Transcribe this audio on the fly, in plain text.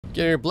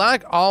Gary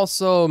Black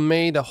also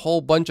made a whole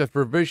bunch of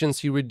revisions.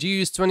 He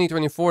reduced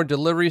 2024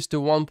 deliveries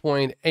to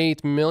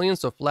 1.8 million,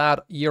 so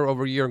flat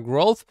year-over-year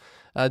growth,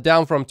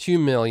 down from 2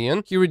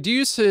 million. He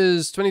reduced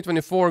his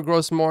 2024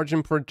 gross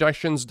margin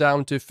projections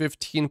down to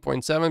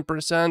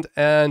 15.7%,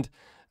 and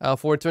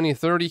for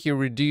 2030, he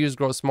reduced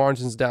gross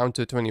margins down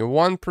to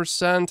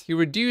 21%. He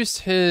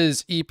reduced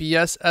his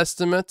EPS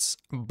estimates,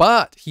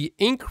 but he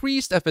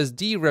increased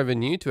FSD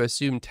revenue to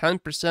assume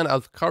 10%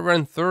 of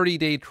current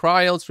 30-day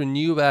trials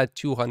renew at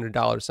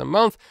 $200 a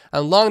month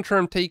and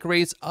long-term take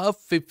rates of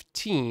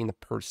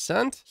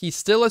 15%. He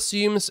still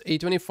assumes a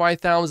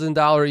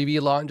 $25,000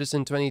 EV launches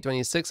in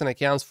 2026 and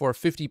accounts for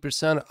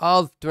 50%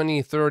 of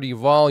 2030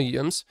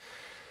 volumes.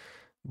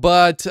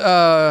 But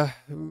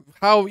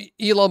how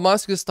Elon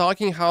Musk is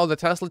talking, how the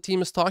Tesla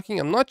team is talking,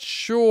 I'm not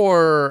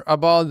sure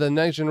about the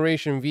next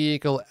generation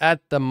vehicle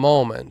at the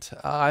moment.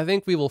 I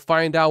think we will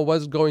find out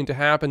what's going to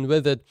happen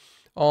with it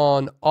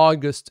on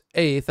August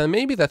 8th. And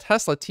maybe the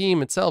Tesla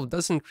team itself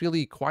doesn't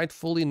really quite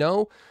fully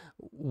know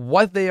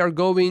what they are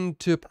going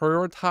to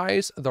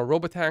prioritize, the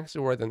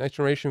robotaxi or the next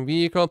generation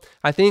vehicle.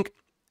 I think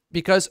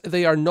because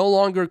they are no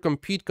longer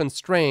compute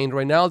constrained,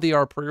 right now they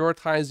are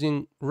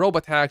prioritizing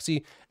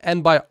robotaxi,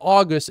 and by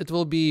August it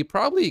will be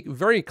probably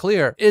very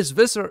clear, is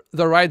this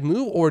the right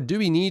move, or do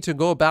we need to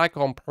go back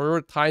on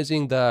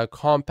prioritizing the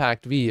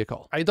compact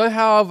vehicle? I don't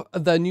have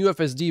the new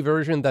FSD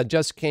version that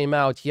just came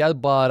out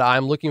yet, but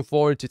I'm looking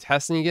forward to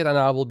testing it, and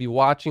I will be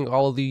watching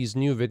all of these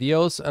new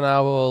videos, and I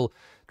will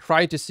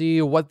try to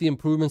see what the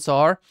improvements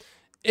are.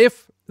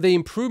 If the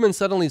improvements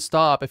suddenly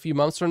stop a few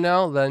months from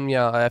now, then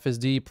yeah,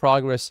 FSD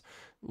progress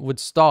would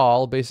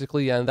stall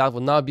basically, and that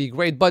would not be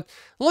great. But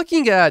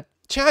looking at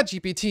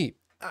ChatGPT,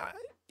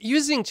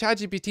 using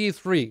ChatGPT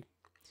 3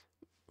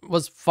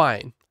 was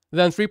fine.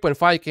 Then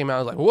 3.5 came out, I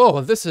was like,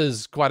 whoa, this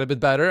is quite a bit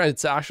better.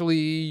 It's actually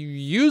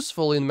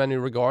useful in many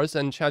regards.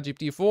 And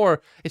ChatGPT 4,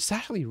 it's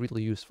actually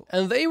really useful.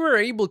 And they were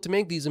able to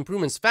make these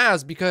improvements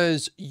fast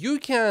because you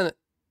can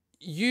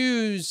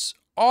use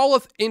all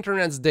of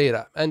internet's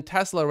data. And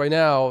Tesla right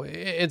now,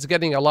 it's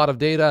getting a lot of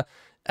data.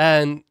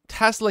 And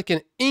Tesla can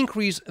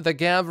increase the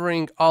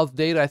gathering of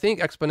data, I think,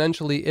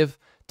 exponentially if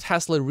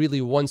Tesla really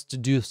wants to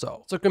do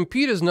so. So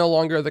compute is no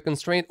longer the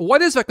constraint.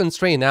 What is the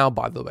constraint now,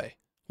 by the way?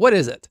 What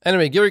is it?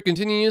 Anyway, Gary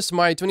continues,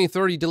 my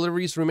 2030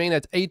 deliveries remain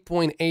at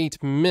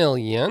 8.8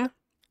 million.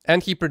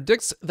 And he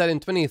predicts that in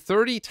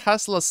 2030,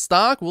 Tesla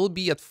stock will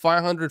be at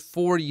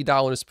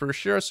 $540 per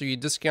share. So you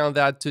discount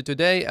that to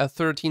today at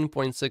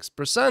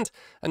 13.6%,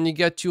 and you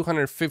get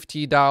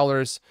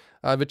 $250,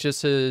 which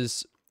is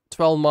his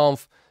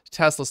 12-month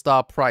Tesla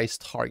stock price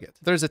target.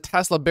 There's a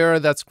Tesla bearer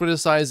that's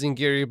criticizing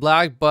Gary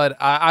Black, but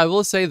I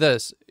will say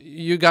this,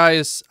 you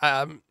guys,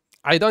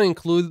 I don't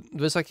include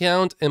this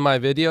account in my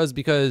videos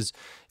because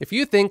if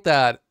you think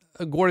that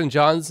Gordon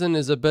Johnson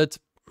is a bit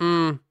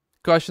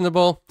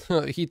questionable,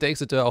 he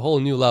takes it to a whole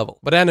new level.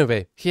 But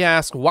anyway, he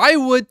asked, why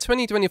would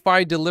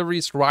 2025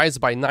 deliveries rise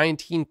by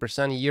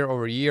 19% year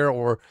over year,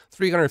 or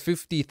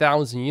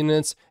 350,000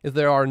 units, if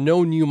there are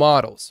no new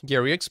models?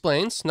 Gary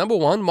explains, number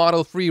one,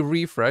 Model 3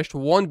 refreshed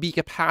won't be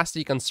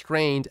capacity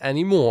constrained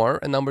anymore,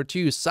 and number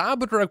two,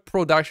 Cybertruck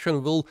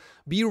production will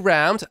be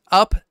ramped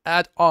up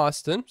at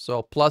Austin,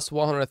 so plus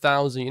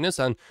 100,000 units,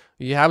 and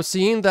you have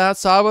seen that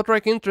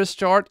Cybertruck interest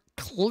chart.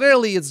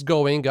 Clearly it's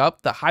going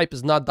up. The hype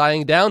is not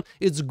dying down.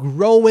 It's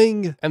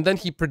growing. And then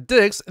he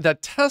predicts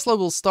that Tesla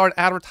will start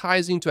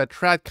advertising to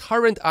attract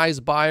current ICE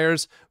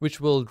buyers,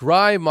 which will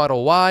drive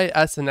Model Y,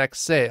 S, and X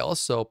sales.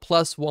 So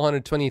plus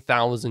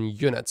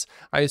 120,000 units.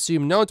 I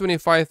assume no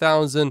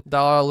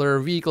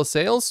 $25,000 vehicle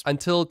sales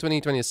until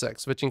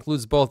 2026, which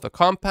includes both the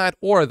compact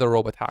or the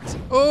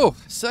robotaxi. Oh,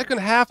 second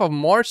half of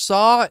March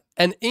saw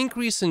an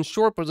increase in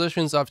short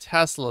positions of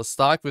Tesla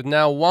stock with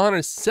now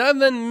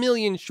 107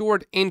 million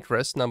short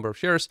interest, number of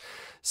shares.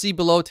 See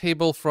below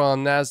table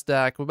from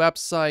NASDAQ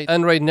website.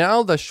 And right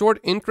now, the short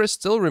interest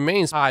still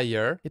remains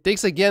higher. It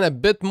takes again a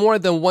bit more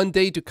than 1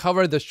 day to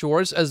cover the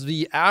shorts, as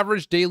the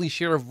average daily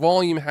share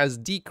volume has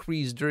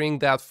decreased during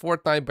that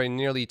fortnight by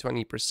nearly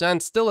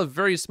 20%. Still a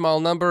very small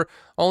number,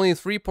 only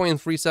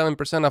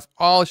 3.37% of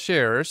all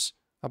shares,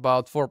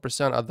 about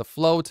 4% of the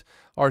float,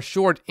 are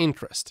short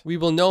interest. We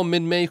will know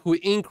mid-May who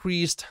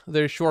increased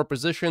their short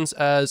positions,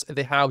 as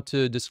they have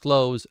to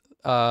disclose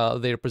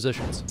their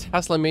positions.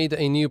 Tesla made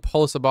a new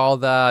post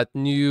about that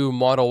new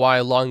Model Y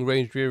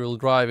long-range rear-wheel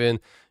drive in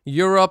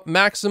Europe,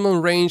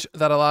 maximum range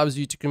that allows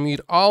you to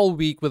commute all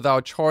week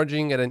without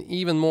charging at an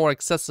even more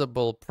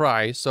accessible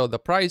price. So the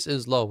price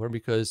is lower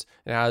because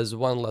it has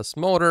one less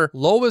motor.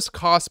 Lowest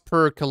cost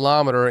per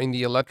kilometer in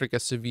the electric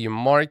SUV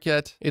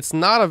market. It's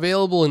not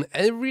available in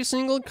every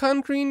single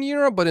country in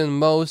Europe, but in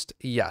most,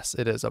 yes,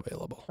 it is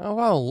available. Oh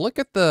wow, look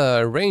at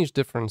the range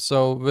difference.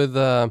 So with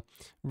the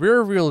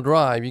rear-wheel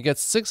drive, you get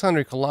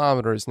 600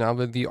 kilometers. Now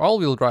with the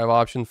all-wheel drive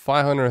option,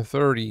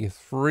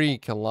 533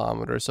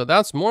 kilometers. So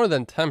that's more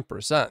than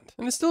 10%.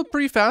 And it's still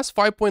pretty fast,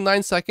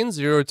 5.9 seconds,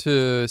 0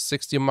 to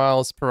 60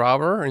 miles per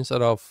hour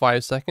instead of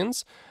 5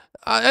 seconds.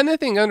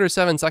 Anything under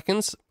 7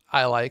 seconds,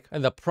 I like.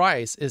 And the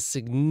price is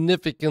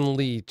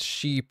significantly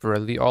cheaper.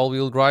 The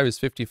all-wheel drive is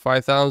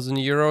 55,000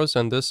 euros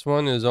and this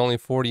one is only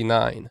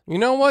 49. You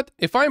know what?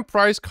 If I'm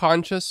price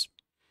conscious,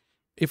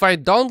 if I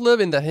don't live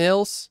in the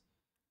hills,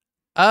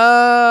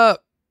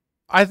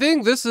 I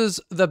think this is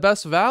the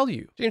best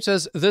value. James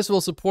says this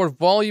will support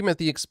volume at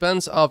the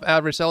expense of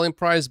average selling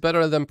price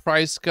better than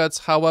price cuts,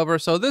 however.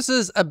 So this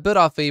is a bit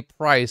of a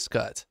price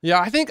cut. Yeah,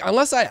 I think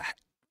unless I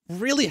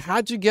really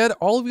had to get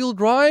all-wheel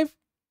drive,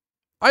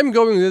 I'm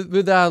going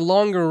with that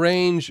longer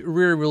range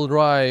rear-wheel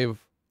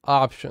drive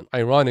option.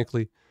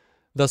 Ironically,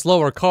 the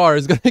slower car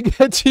is going to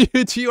get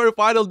you to your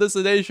final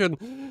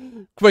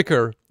destination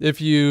quicker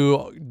if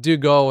you do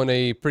go on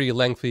a pretty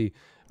lengthy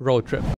road trip.